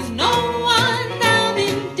 There's no one down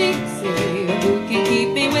in Dixie who can keep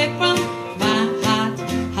me away from my hot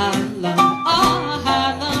Harlem. Oh,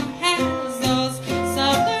 Harlem has those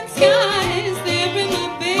southern skies. They bring my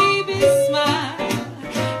baby's smile.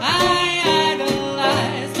 I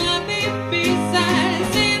idolize my baby's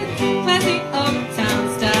eyes in classy uptown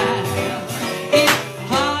style. If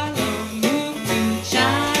Harlem moved to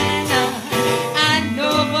China, I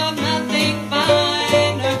know of nothing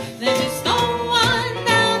finer than there's no one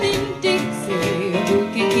down in Dixie who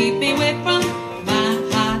can keep me away from my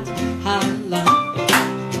hot Harlem.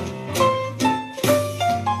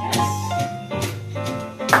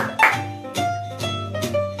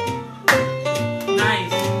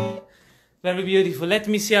 Nice. Very beautiful. Let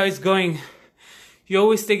me see how it's going. You're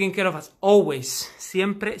always taking care of us. Always.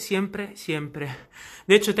 Siempre, siempre, siempre.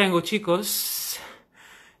 De hecho, tengo, chicos,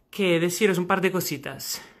 que deciros un par de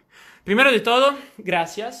cositas. Primero de todo,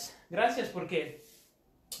 gracias. Gracias porque,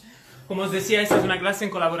 como os decía, esta es una clase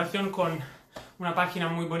en colaboración con una página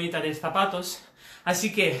muy bonita de zapatos.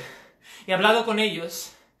 Así que he hablado con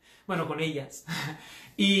ellos, bueno, con ellas,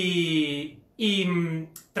 y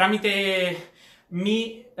tramite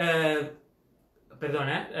mi,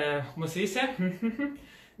 ¿cómo se dice?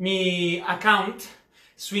 Mi account,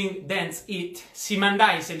 Swing Dance It. Si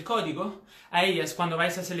mandáis el código a ellas cuando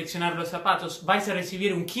vais a seleccionar los zapatos, vais a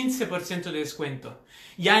recibir un 15% de descuento.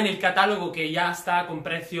 Ya en el catálogo que ya está con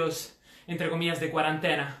precios, entre comillas, de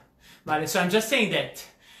cuarentena. Vale, so I'm just saying that.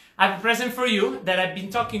 I have a present for you that I've been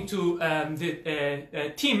talking to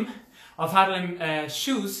the team of Harlem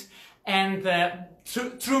Shoes, and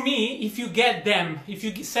through me, if you get them, if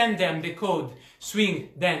you send them the code Swing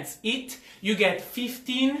Dance It, you get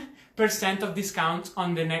 15% of discount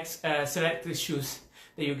on the next selected shoes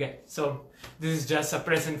that you get. So this is just a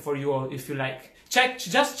present for you all, if you like.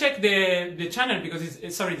 Just check the channel, because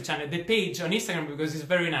it's the page on Instagram, because it's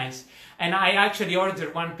very nice. And I actually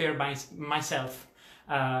ordered one pair by myself,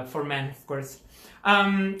 for men, of course.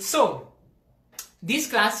 So these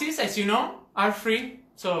classes, as you know, are free.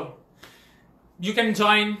 So you can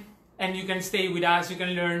join and you can stay with us, you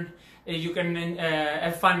can learn, you can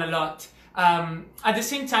have fun a lot. At the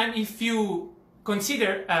same time, if you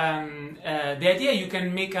consider the idea, you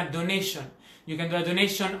can make a donation. You can do a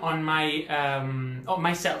donation on my on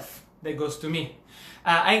myself that goes to me.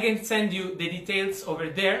 I can send you the details over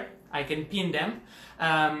there. I can pin them,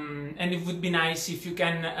 and it would be nice if you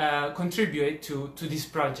can contribute to this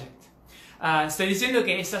project. Estoy diciendo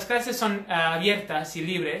que estas clases son abiertas y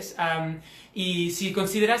libres, y si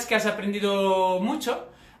consideras que has aprendido mucho,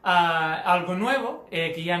 algo nuevo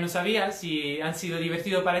que ya no sabías y han sido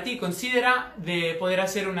divertido para ti, considera de poder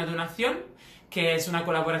hacer una donación, que es una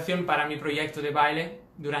colaboración para mi proyecto de baile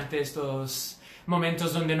durante estos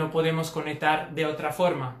momentos donde no podemos conectar de otra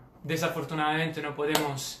forma. Desafortunadamente no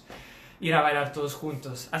podemos ir a bailar todos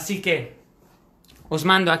juntos. Así que os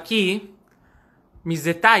mando aquí mis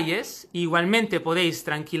detalles. Igualmente podéis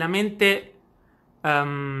tranquilamente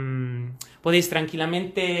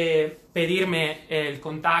pedirme el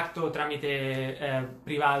contacto tramite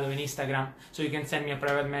privado en Instagram, so you can send me a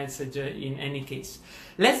private message in any case.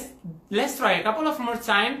 Let's try a couple of more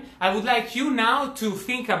time. I would like you now to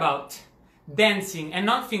think about dancing and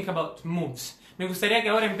not think about moves. Me gustaría que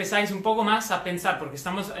ahora empezáis un poco más a pensar, porque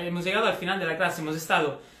hemos llegado al final de la clase, hemos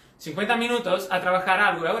estado 50 minutos a trabajar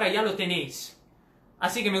algo y ahora ya lo tenéis.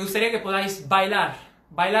 Así que me gustaría que podáis bailar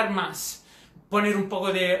más, poner un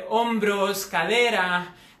poco de hombros,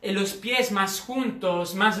 cadera, los pies más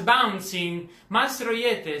juntos, más bouncing, más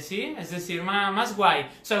rollete, ¿sí? Es decir, más guay.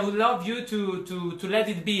 So I would love you to let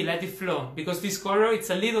it be, let it flow, because this choreo, it's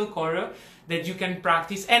a little choreo that you can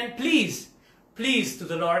practice. And please, to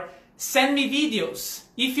the Lord, send me videos.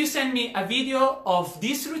 If you send me a video of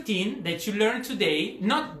this routine that you learned today,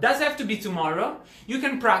 doesn't have to be tomorrow, you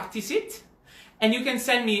can practice it, and you can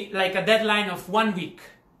send me like a deadline of 1 week.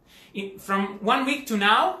 from 1 week to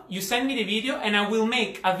now, you send me the video and I will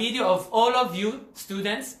make a video of all of you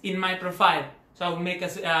students in my profile. So I will make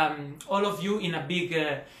all of you in a big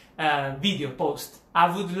video post. I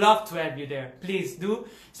would love to have you there. Please do.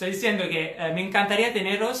 Estoy diciendo que me encantaría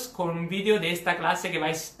teneros con un vídeo de esta clase que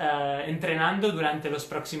vais entrenando durante los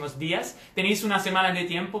próximos días. Tenéis una semana de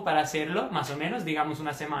tiempo para hacerlo, más o menos, digamos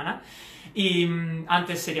una semana. Y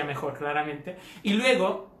antes sería mejor, claramente. Y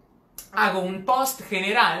luego hago un post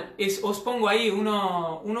general, os pongo ahí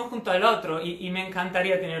uno junto al otro y me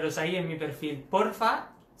encantaría teneros ahí en mi perfil. Porfa,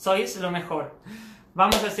 sois lo mejor.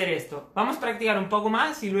 Vamos a hacer esto. Vamos a practicar un poco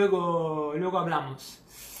más y luego hablamos.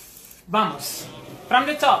 Vamos. From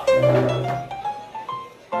the top.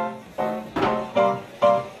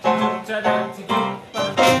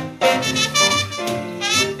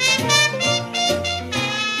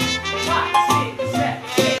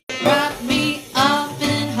 Drop me off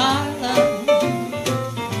in Harlem,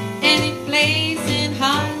 any place in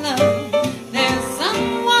Harlem. There's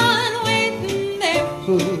someone waiting there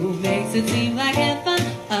who makes it seem like heaven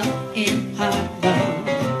up in Harlem.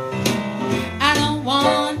 I don't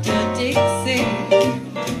want your Dixie.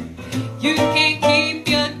 You can't keep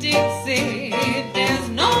your Dixie. There's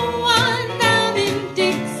no one down in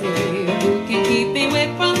Dixie who can keep me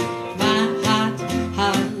away from my hot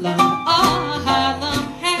Harlem. Oh, Harlem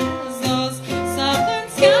has those southern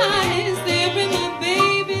skies. They bring my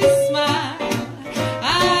baby's smile.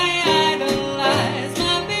 I idolize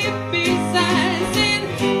my baby's eyes in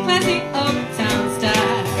classy uptown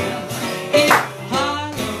style. If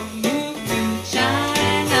Harlem moved to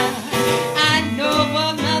China, I know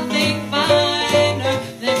of nothing finer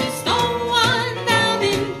than just no one down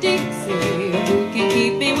in Dixie who can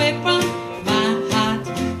keep me away from my hot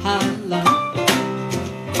Harlem.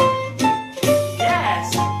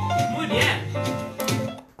 Yes, muy bien.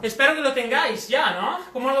 Espero que lo tengáis ya, ¿no?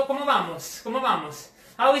 ¿Cómo vamos? ¿Cómo vamos?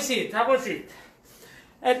 How is it? How was it?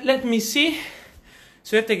 Let me see.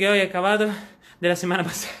 Suerte que hoy he acabado de la semana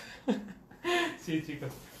pasada. Sí,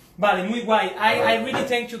 chicos. Vale, muy guay. I really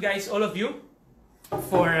thank you guys, all of you,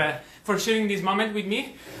 for sharing this moment with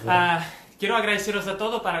me. Quiero agradeceros a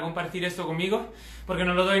todos para compartir esto conmigo, porque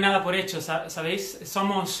no lo doy nada por hecho, ¿sabéis?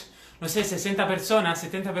 Somos, no sé, 60 personas,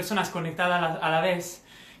 70 personas conectadas a la vez,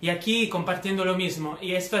 y aquí compartiendo lo mismo,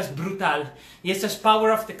 y esto es brutal, y esto es power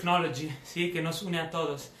of technology, ¿sí? Que nos une a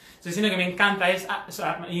todos. Estoy diciendo que me encanta,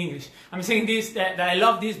 in English. I'm saying this, that I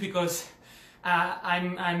love this because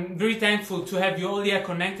I'm very thankful to have you all here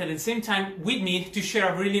connected at the same time with me to share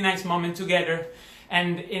a really nice moment together.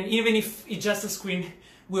 And even if it's just a screen,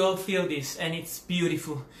 we all feel this and it's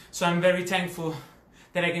beautiful. So I'm very thankful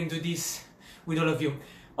that I can do this with all of you.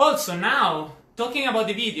 Also now, talking about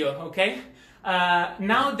the video, okay?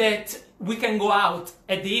 Now that we can go out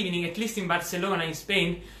at the evening, at least in Barcelona, in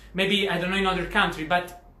Spain, maybe, I don't know, in other country,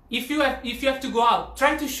 but if you have to go out,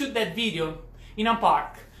 try to shoot that video in a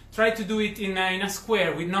park. Try to do it in a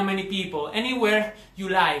square with not many people, anywhere you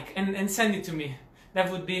like, and send it to me. That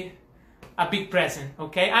would be a big present,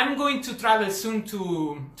 okay? I'm going to travel soon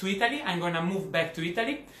to Italy. I'm going to move back to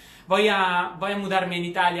Italy. Voy a mudarme en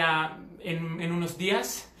Italia en unos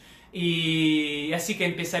días, y así que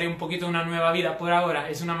empezaré un poquito una nueva vida. Por ahora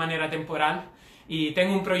es una manera temporal. Y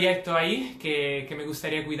tengo un proyecto ahí que me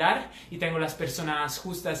gustaría cuidar, y tengo las personas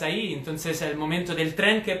justas ahí, entonces el momento del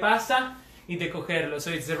tren que pasa y de cogerlo.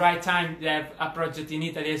 So it's the right time to have a project in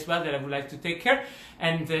Italy as well that I would like to take care,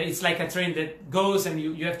 and it's like a train that goes and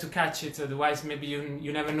you have to catch it, otherwise maybe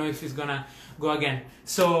you never know if it's gonna go again.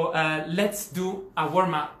 So let's do a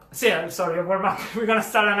warm-up. Sorry, a warm-up. We're gonna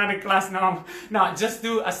start another class now. No, just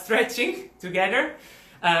do a stretching together.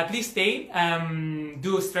 Please stay,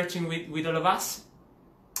 do stretching with all of us,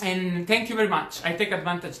 and thank you very much. I take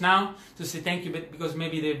advantage now to say thank you, because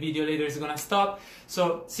maybe the video later is gonna stop.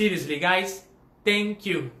 So seriously, guys, thank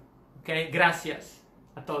you. Okay, gracias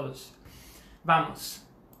a todos.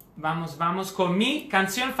 Vamos con mi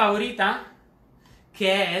canción favorita,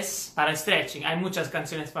 que es para stretching. Hay muchas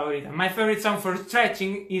canciones favoritas. My favorite song for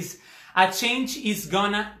stretching is A Change Is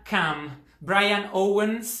Gonna Come, Brian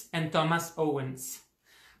Owens and Thomas Owens.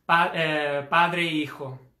 Padre e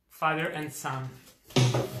hijo, father and son.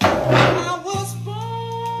 I was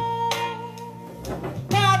born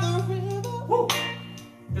by the river.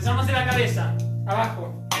 Empezamos de la cabeza,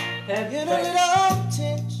 abajo. Head In a back. little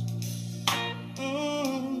tent.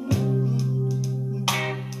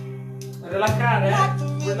 Relajare,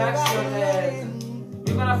 relax your head.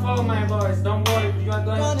 You're gonna follow my voice, don't worry, you are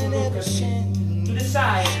going to look at me. To the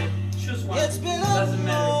side, choose one, It's been a doesn't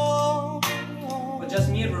matter. But just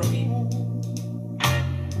mirror me.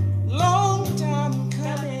 long time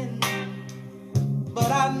coming, but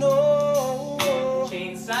I know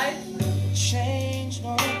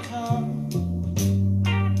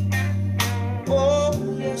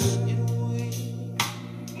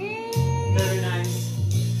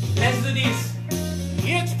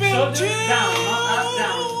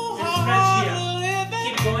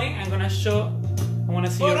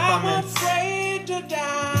comments. Afraid to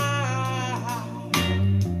die.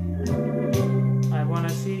 I wanna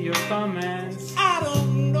see your comments. I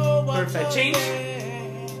don't know what Perfect. Change.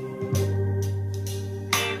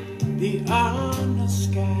 Beyond the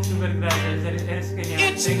sky. Super gracias, eres genial.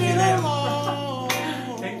 It's Thank you, been a Leo. long,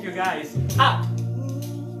 Thank you, guys. Up.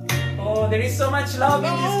 Oh, there is so much love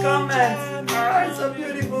in these comments. Oh, it's so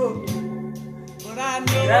beautiful. but I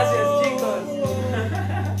know Gracias, chicos.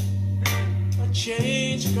 a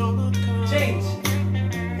change gonna come. Change.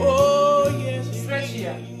 Oh yes. Stretch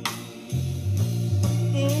here.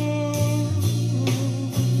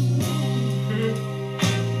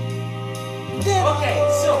 Okay,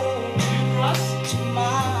 so you cross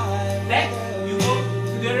back, you go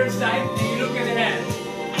to the other side, and you look at the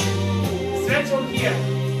hand. Stretch on here.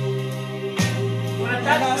 You wanna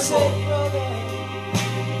touch the ball.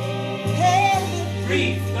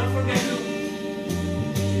 Breathe. Don't forget to.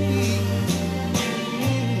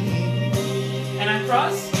 And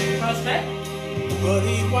uncross. Cross back. But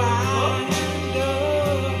he wound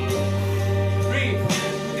Breathe.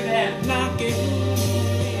 Look at the hand. up knocking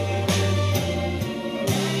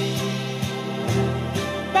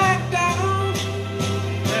back down.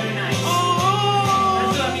 Very nice. Oh,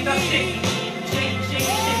 Let's do a bit of shaking. Shake, shake,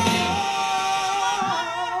 shake, shake.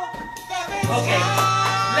 Okay.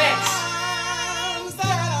 Legs.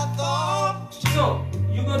 So,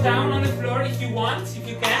 you go down on the floor if you want, if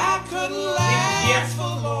you I can. couldn't last for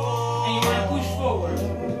long. And you want to push forward.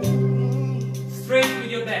 Straight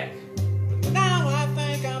with your back. Now I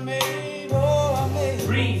think I made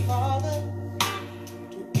Breathe. Father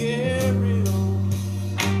to carry on.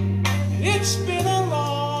 It's been a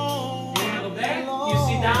long, You want to go back, you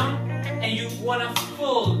sit down, and you want to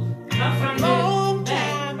fold. Not from the long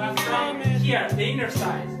back, time but from here, the inner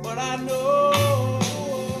side. but I know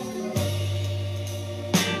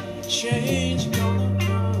change gonna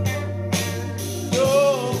come.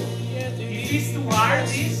 Oh, yes, If it's too hard,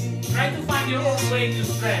 please try to find your own way to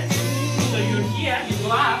stretch. So you're here, you go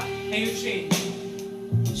up, and you change.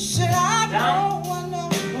 Said I Down.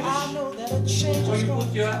 know that a change Or is you gonna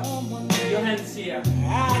put your come one day. hands here.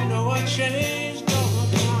 I know a change gonna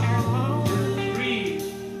come. Breathe.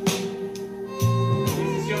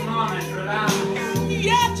 This is your moment, relax.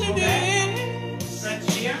 Yes, it is.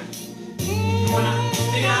 Stretch here. You wanna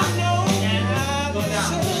stay up and go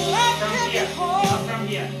down. From here, not from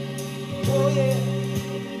here. Oh yeah.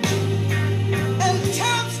 And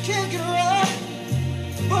times can get rough,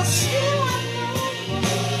 but still I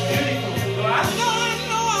Beautiful. Go up.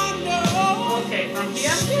 know. Okay, from here.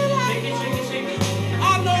 Shake it, shake it, shake it. I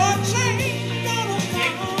know a change gonna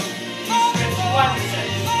Shake. come. Stretch 1 set.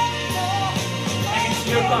 And it's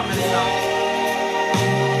your comment now.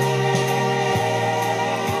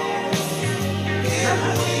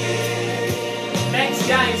 Thanks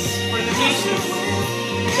guys for the wishes.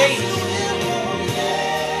 Change.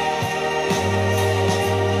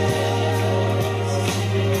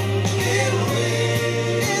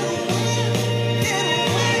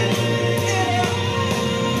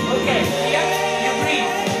 Okay, here you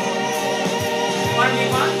breathe.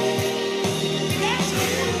 1v1.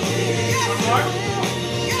 One more.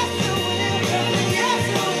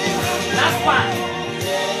 Last one.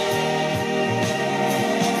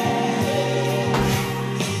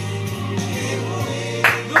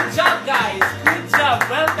 Good job, guys. Good job.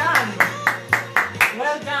 Well done.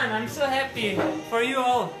 Well done. I'm so happy for you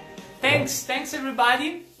all. Thanks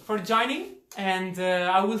everybody for joining, and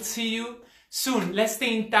I will see you soon. Let's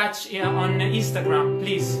stay in touch on Instagram,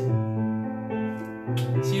 please.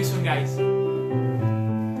 See you soon, guys.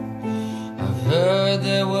 I've heard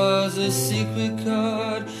there was a secret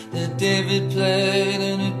chord that David played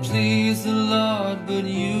and it pleased the Lord, but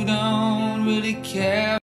you don't really care.